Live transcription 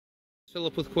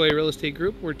Phillip with Kauai Real Estate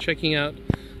Group. We're checking out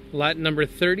lot number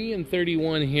 30 and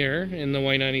 31 here in the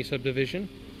Wainani subdivision.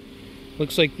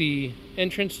 Looks like the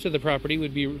entrance to the property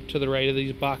would be to the right of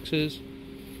these boxes.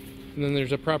 And then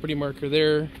there's a property marker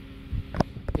there.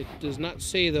 It does not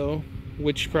say though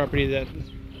which property that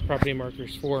property marker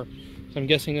is for. So I'm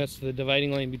guessing that's the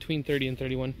dividing line between 30 and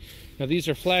 31. Now these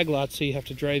are flag lots, so you have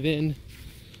to drive in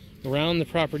around the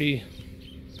property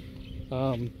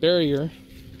barrier.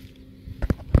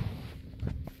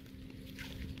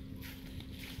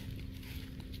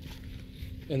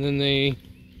 And then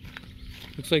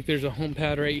looks like there's a home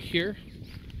pad right here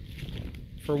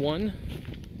for one.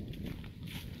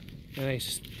 And I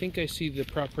think I see the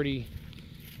property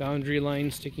boundary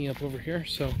line sticking up over here.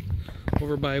 So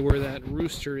over by where that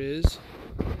rooster is,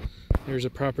 there's a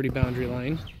property boundary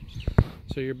line.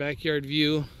 So your backyard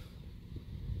view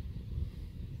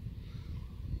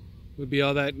would be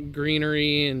all that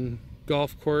greenery and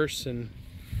golf course and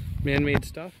man-made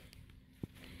stuff.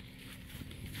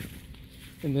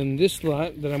 And then this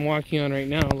lot that I'm walking on right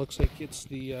now looks like it's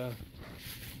the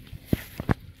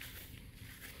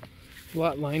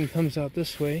lot line comes out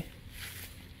this way.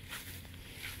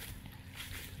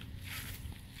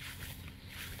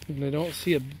 And I don't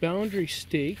see a boundary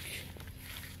stake,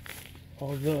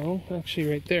 although actually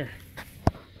right there.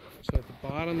 So at the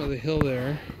bottom of the hill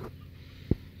there,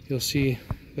 you'll see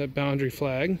that boundary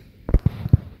flag.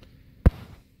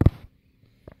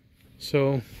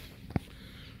 So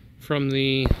from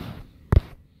the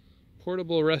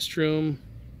portable restroom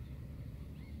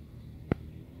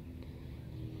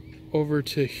over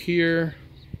to here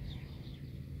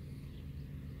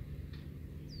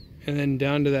and then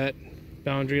down to that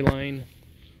boundary line,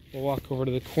 we'll walk over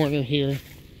to the corner here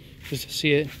just to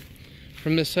see it.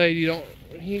 From this side you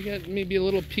get maybe a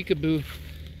little peekaboo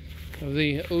of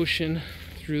the ocean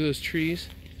through those trees,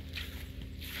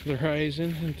 the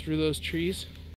horizon and through those trees.